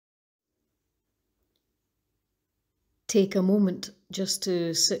take a moment just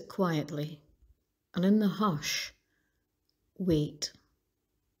to sit quietly and in the hush, wait.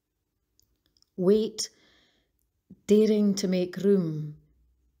 Wait, daring to make room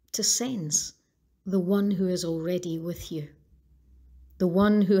to sense the one who is already with you, the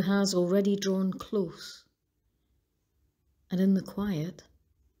one who has already drawn close. And in the quiet,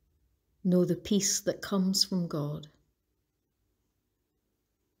 know the peace that comes from God.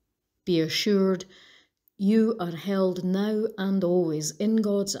 Be assured you are held now and always in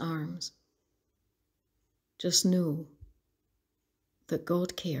God's arms. Just know that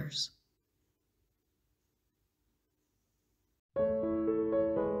God cares.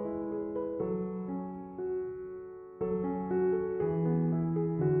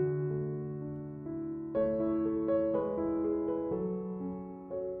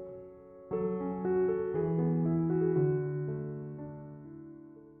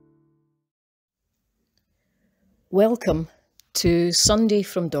 Welcome to Sunday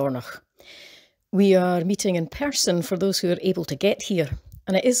from Dornoch. We are meeting in person for those who are able to get here,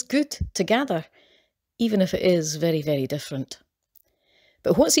 and it is good to gather, even if it is very, very different.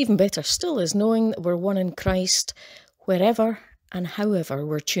 But what's even better still is knowing that we're one in Christ wherever and however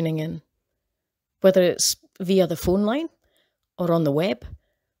we're tuning in, whether it's via the phone line or on the web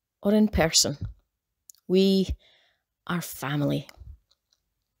or in person. We are family.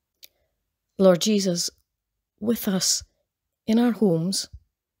 Lord Jesus, with us in our homes,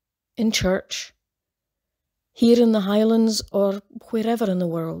 in church, here in the Highlands or wherever in the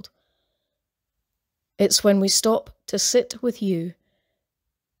world. It's when we stop to sit with you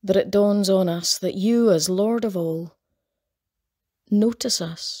that it dawns on us that you, as Lord of all, notice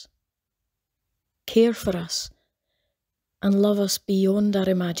us, care for us, and love us beyond our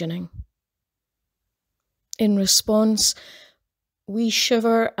imagining. In response, we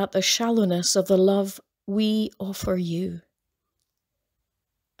shiver at the shallowness of the love we offer you.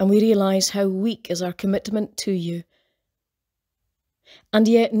 And we realise how weak is our commitment to you. And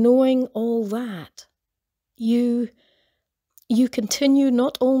yet, knowing all that, you continue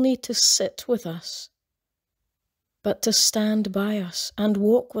not only to sit with us, but to stand by us and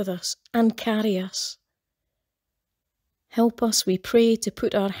walk with us and carry us. Help us, we pray, to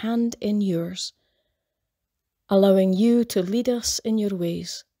put our hand in yours, allowing you to lead us in your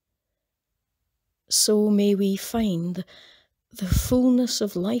ways. So may we find the fullness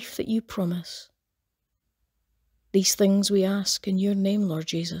of life that you promise. These things we ask in your name, Lord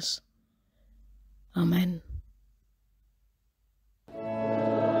Jesus. Amen.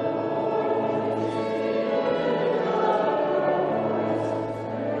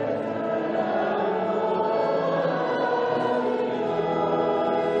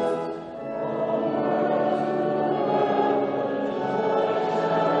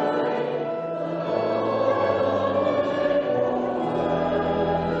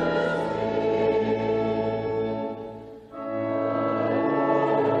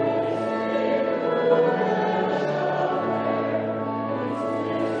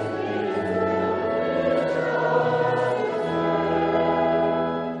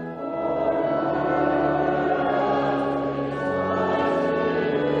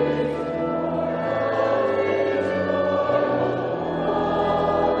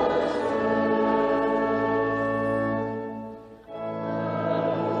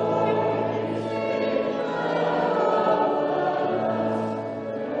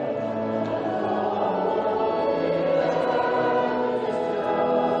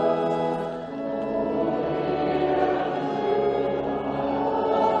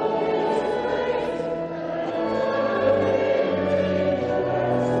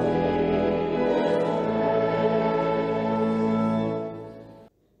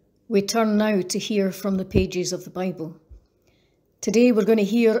 We turn now to hear from the pages of the Bible. Today we're going to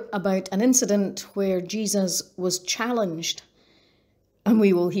hear about an incident where Jesus was challenged, and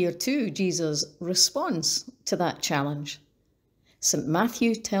we will hear too Jesus' response to that challenge. St.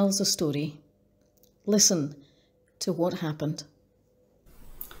 Matthew tells a story. Listen to what happened.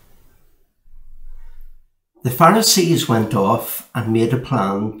 The Pharisees went off and made a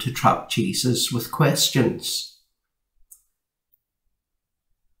plan to trap Jesus with questions.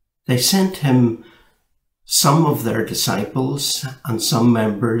 They sent him some of their disciples and some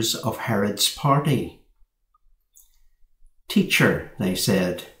members of Herod's party. "Teacher," they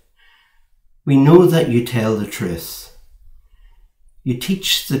said, "we know that you tell the truth. You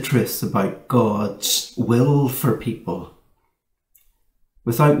teach the truth about God's will for people,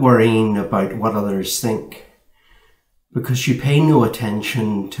 without worrying about what others think, because you pay no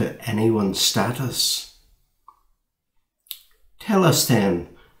attention to anyone's status. Tell us then,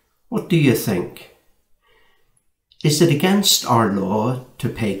 what do you think? Is it against our law to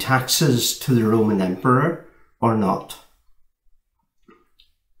pay taxes to the Roman emperor or not?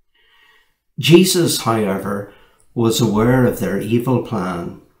 Jesus, however, was aware of their evil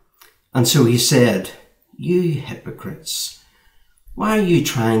plan, and so he said, "You hypocrites, why are you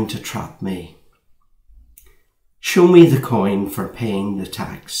trying to trap me? Show me the coin for paying the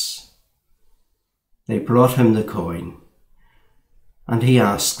tax." They brought him the coin, and he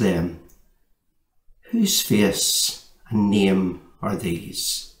asked them, "Whose face and name are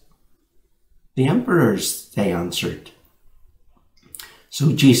these?" "The emperor's," they answered.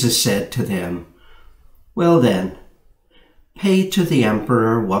 So Jesus said to them, "Well then, pay to the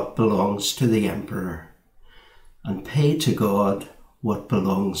emperor what belongs to the emperor, and pay to God what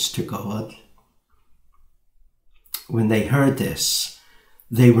belongs to God." When they heard this,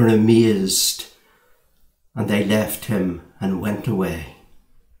 they were amazed, and they left him and went away.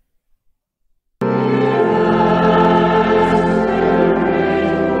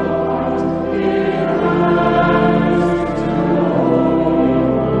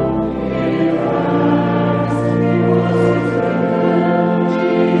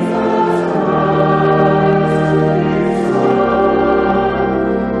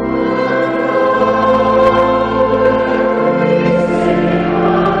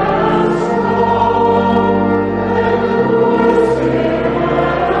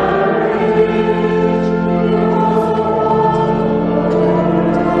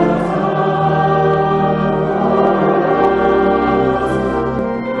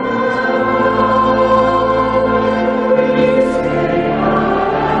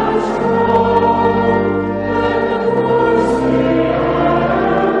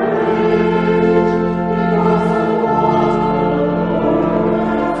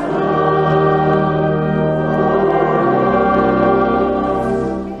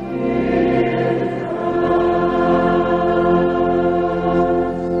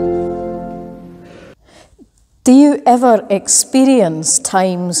 Do you ever experience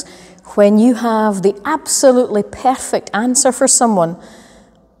times when you have the absolutely perfect answer for someone,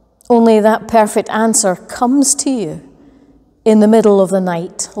 only that perfect answer comes to you in the middle of the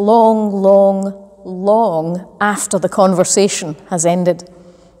night, long after the conversation has ended,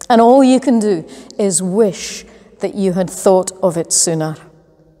 and all you can do is wish that you had thought of it sooner?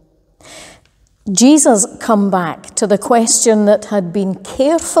 Jesus come back to the question that had been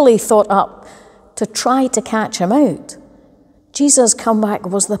carefully thought up to try to catch him out. Jesus' comeback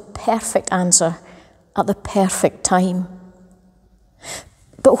was the perfect answer at the perfect time.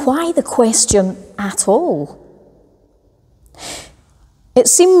 But why the question at all? It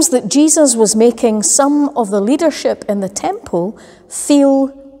seems that Jesus was making some of the leadership in the temple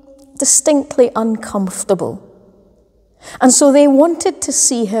feel distinctly uncomfortable. And so they wanted to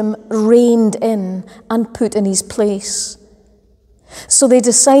see him reined in and put in his place. So they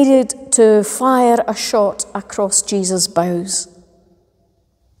decided to fire a shot across Jesus' bows,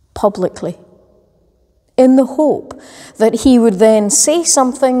 publicly, in the hope that he would then say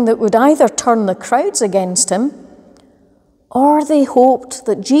something that would either turn the crowds against him, or they hoped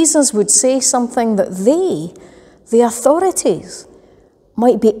that Jesus would say something that they, the authorities,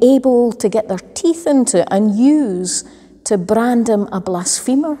 might be able to get their teeth into and use to brand him a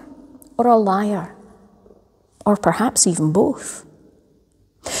blasphemer or a liar, or perhaps even both.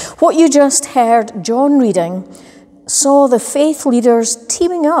 What you just heard John reading saw the faith leaders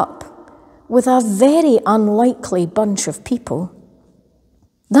teaming up with a very unlikely bunch of people.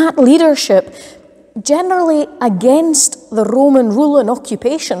 That leadership, generally against the Roman rule and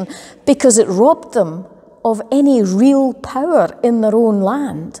occupation because it robbed them of any real power in their own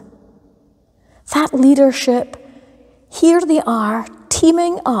land. That leadership, here they are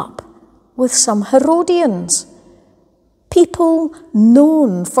teaming up with some Herodians, people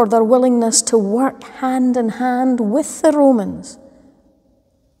known for their willingness to work hand in hand with the Romans.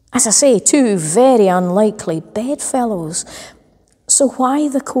 As I say, two very unlikely bedfellows. So why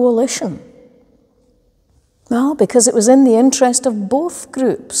the coalition? Well, because it was in the interest of both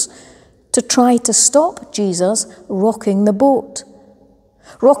groups to try to stop Jesus rocking the boat.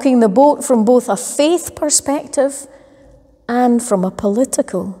 Rocking the boat from both a faith perspective and from a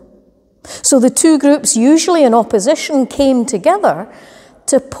political. So the two groups, usually in opposition, came together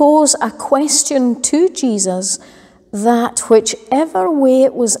to pose a question to Jesus that whichever way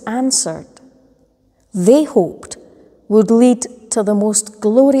it was answered, they hoped would lead to the most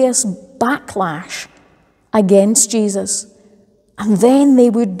glorious backlash against Jesus. And then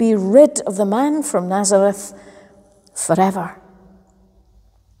they would be rid of the man from Nazareth forever.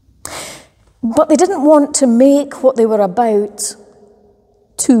 But they didn't want to make what they were about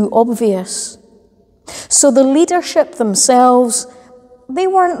too obvious. So the leadership themselves, they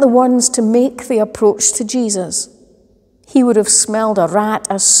weren't the ones to make the approach to Jesus. He would have smelled a rat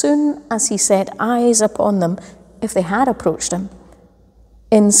as soon as he set eyes upon them if they had approached him.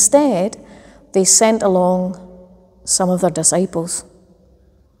 Instead, they sent along some of their disciples.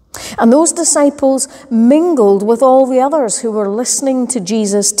 And those disciples mingled with all the others who were listening to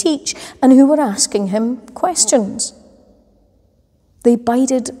Jesus teach and who were asking him questions. They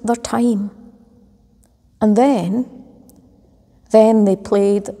bided their time. And then they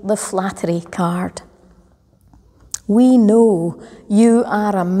played the flattery card. We know you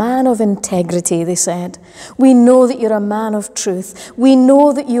are a man of integrity, they said. We know that you're a man of truth. We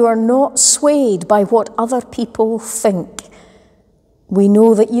know that you are not swayed by what other people think. We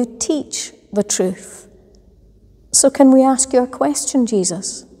know that you teach the truth. So can we ask you a question,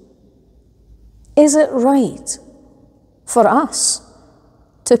 Jesus? Is it right for us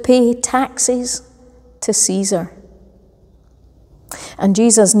to pay taxes to Caesar? And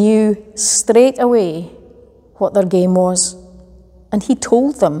Jesus knew straight away what their game was, and he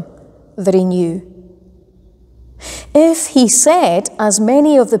told them that he knew. If he said, as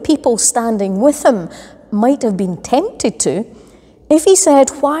many of the people standing with him might have been tempted to, if he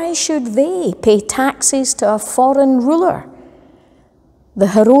said, why should they pay taxes to a foreign ruler? The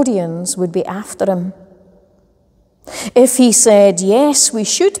Herodians would be after him. If he said, yes, we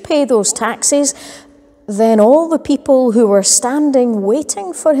should pay those taxes, then all the people who were standing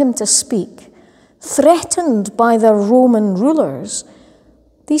waiting for him to speak, threatened by their Roman rulers,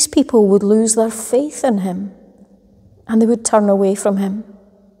 these people would lose their faith in him and they would turn away from him.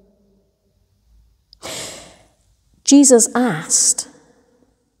 Jesus asked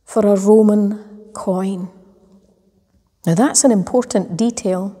for a Roman coin. Now that's an important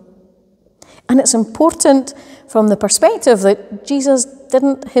detail. And it's important from the perspective that Jesus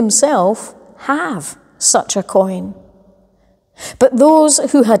didn't himself have such a coin. But those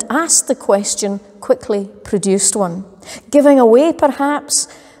who had asked the question quickly produced one, giving away perhaps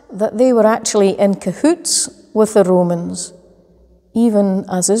that they were actually in cahoots with the Romans, even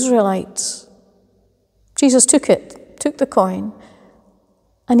as Israelites. Jesus took the coin,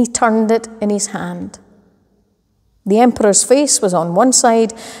 and he turned it in his hand. The emperor's face was on one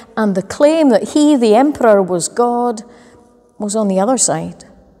side, and the claim that he, the emperor, was God, was on the other side.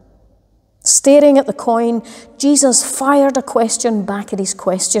 Staring at the coin, Jesus fired a question back at his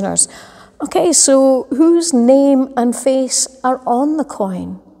questioners. Okay, so whose name and face are on the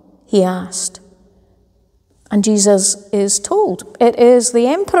coin? He asked. And Jesus is told, it is the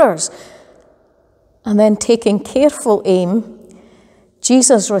emperor's. And then taking careful aim,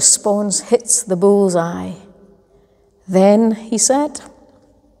 Jesus' response hits the bullseye. Then he said,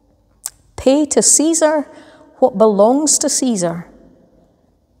 pay to Caesar what belongs to Caesar,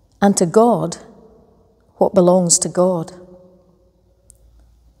 and to God what belongs to God.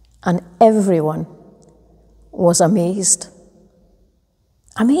 And everyone was amazed.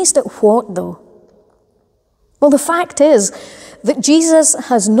 Amazed at what, though? Well, the fact is that Jesus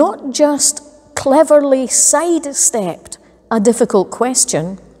has not just cleverly sidestepped a difficult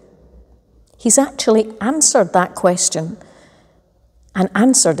question, he's actually answered that question and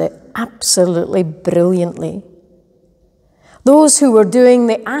answered it absolutely brilliantly. Those who were doing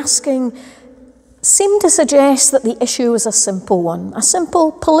the asking seemed to suggest that the issue was a simple one, a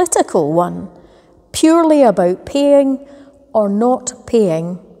simple political one, purely about paying or not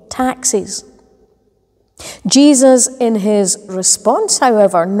paying taxes. Jesus, in his response,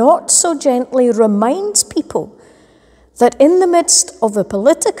 however, not so gently reminds people that in the midst of the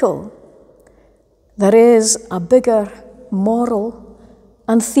political, there is a bigger moral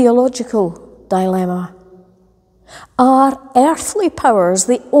and theological dilemma. Are earthly powers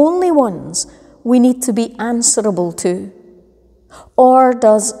the only ones we need to be answerable to? Or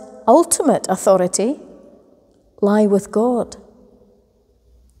does ultimate authority lie with God?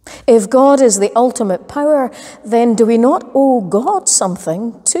 If God is the ultimate power, then do we not owe God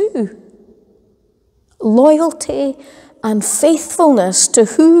something too? Loyalty and faithfulness to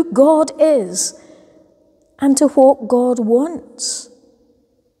who God is and to what God wants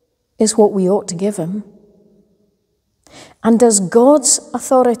is what we ought to give him. And does God's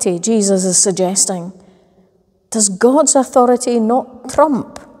authority, Jesus is suggesting, does God's authority not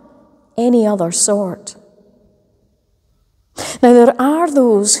trump any other sort? Now, there are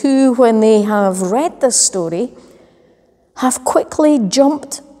those who, when they have read this story, have quickly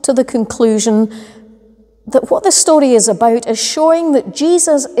jumped to the conclusion that what the story is about is showing that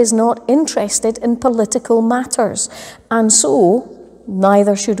Jesus is not interested in political matters, and so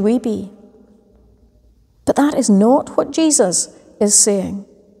neither should we be. But that is not what Jesus is saying.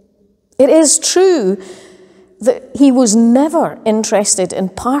 It is true that he was never interested in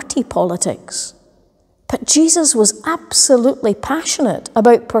party politics. But Jesus was absolutely passionate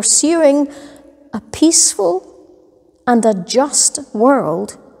about pursuing a peaceful and a just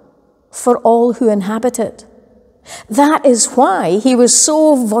world for all who inhabit it. That is why he was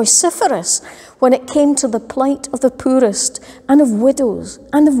so vociferous when it came to the plight of the poorest and of widows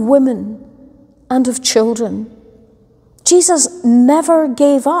and of women and of children. Jesus never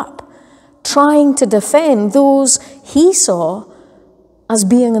gave up trying to defend those he saw as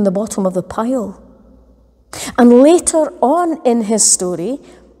being in the bottom of the pile. And later on in his story,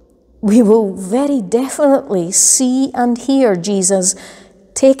 we will very definitely see and hear Jesus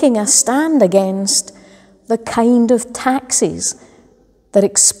taking a stand against the kind of taxes that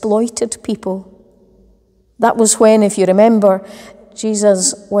exploited people. That was when, if you remember,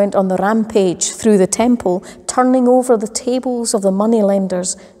 Jesus went on the rampage through the temple, turning over the tables of the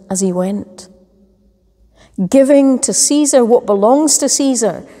moneylenders as he went. Giving to Caesar what belongs to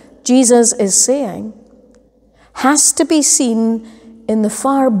Caesar, Jesus is saying, has to be seen in the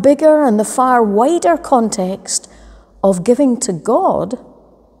far bigger and the far wider context of giving to God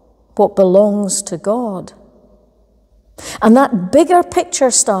what belongs to God. And that bigger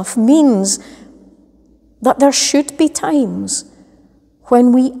picture stuff means that there should be times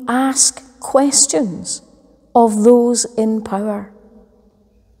when we ask questions of those in power.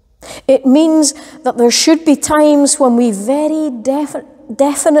 It means that there should be times when we very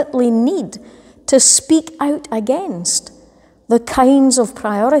definitely need to speak out against the kinds of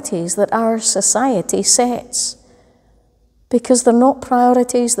priorities that our society sets, because they're not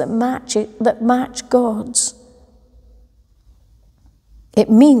priorities that match God's. It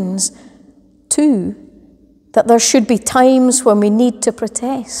means, too, that there should be times when we need to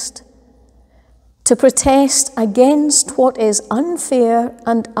protest against what is unfair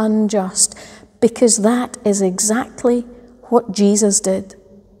and unjust, because that is exactly what Jesus did.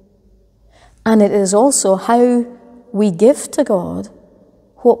 And it is also how we give to God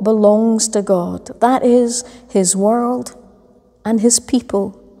what belongs to God. That is his world and his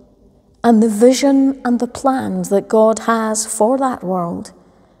people and the vision and the plans that God has for that world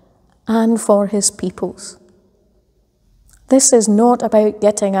and for his peoples. This is not about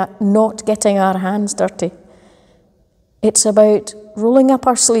not getting our hands dirty. It's about rolling up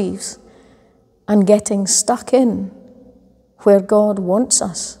our sleeves and getting stuck in where God wants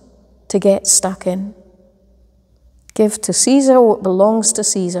us to get stuck in. Give to Caesar what belongs to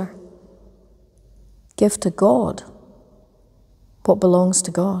Caesar. Give to God what belongs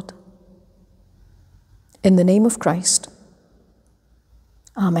to God. In the name of Christ.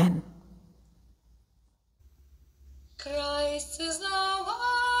 Amen. Christ is the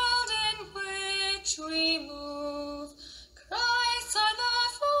world in which we move. Christ are the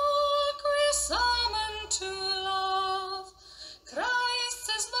folk we're summoned to love. Christ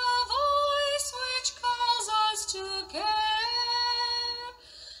is the voice which calls us to care.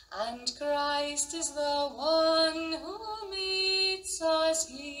 And Christ is the one who meets us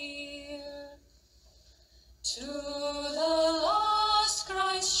here. To the lost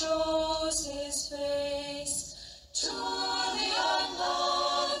Christ shows his face. To the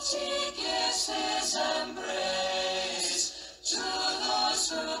unloved he gives his embrace. To those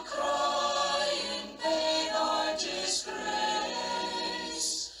who cry in pain or disgrace,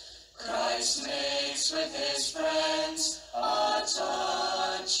 Christ makes with his friends a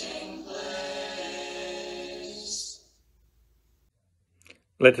touching place.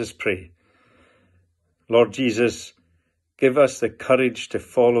 Let us pray. Lord Jesus, give us the courage to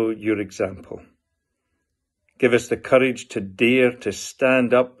follow your example. Give us the courage to dare to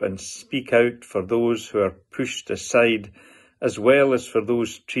stand up and speak out for those who are pushed aside, as well as for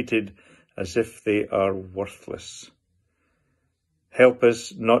those treated as if they are worthless. Help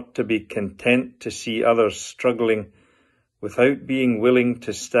us not to be content to see others struggling without being willing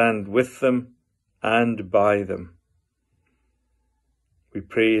to stand with them and by them. We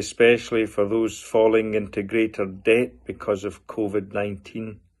pray especially for those falling into greater debt because of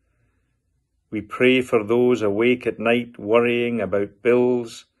COVID-19. We pray for those awake at night worrying about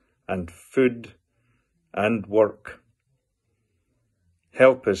bills and food and work.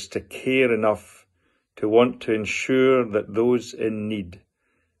 Help us to care enough to want to ensure that those in need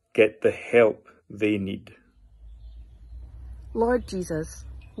get the help they need. Lord Jesus,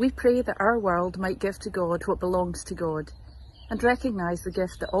 we pray that our world might give to God what belongs to God, and recognise the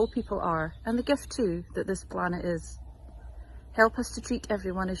gift that all people are, and the gift too that this planet is. Help us to treat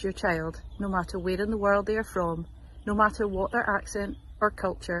everyone as your child, no matter where in the world they are from, no matter what their accent or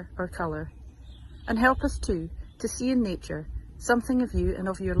culture or colour. And help us too to see in nature something of you and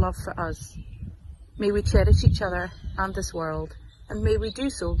of your love for us. May we cherish each other and this world, and may we do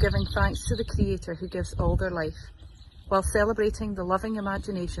so giving thanks to the Creator who gives all their life, while celebrating the loving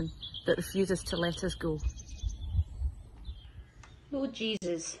imagination that refuses to let us go. Lord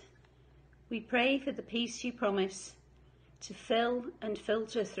Jesus, we pray for the peace you promise to fill and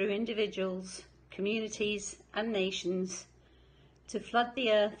filter through individuals, communities and nations, to flood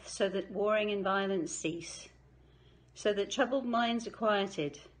the earth so that warring and violence cease, so that troubled minds are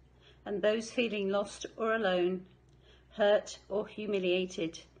quieted, and those feeling lost or alone, hurt or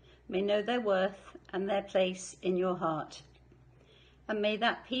humiliated, may know their worth and their place in your heart. And may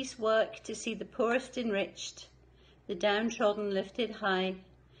that peace work to see the poorest enriched, the downtrodden lifted high,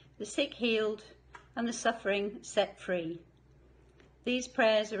 the sick healed, and the suffering set free. These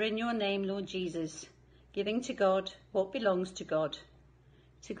prayers are in your name, Lord Jesus, giving to God what belongs to God.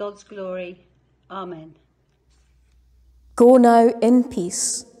 To God's glory. Amen. Go now in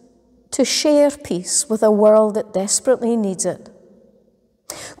peace, to share peace with a world that desperately needs it.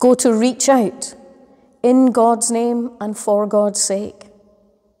 Go to reach out in God's name and for God's sake.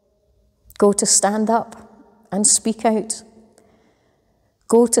 Go to stand up and speak out.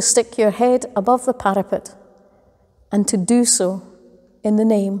 Go to stick your head above the parapet and to do so in the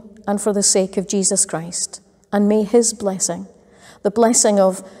name and for the sake of Jesus Christ. And may his blessing, the blessing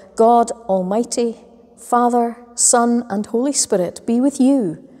of God Almighty, Father, Son, and Holy Spirit be with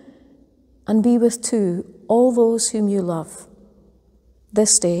you and be with too all those whom you love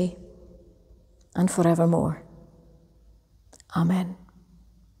this day and forevermore. Amen.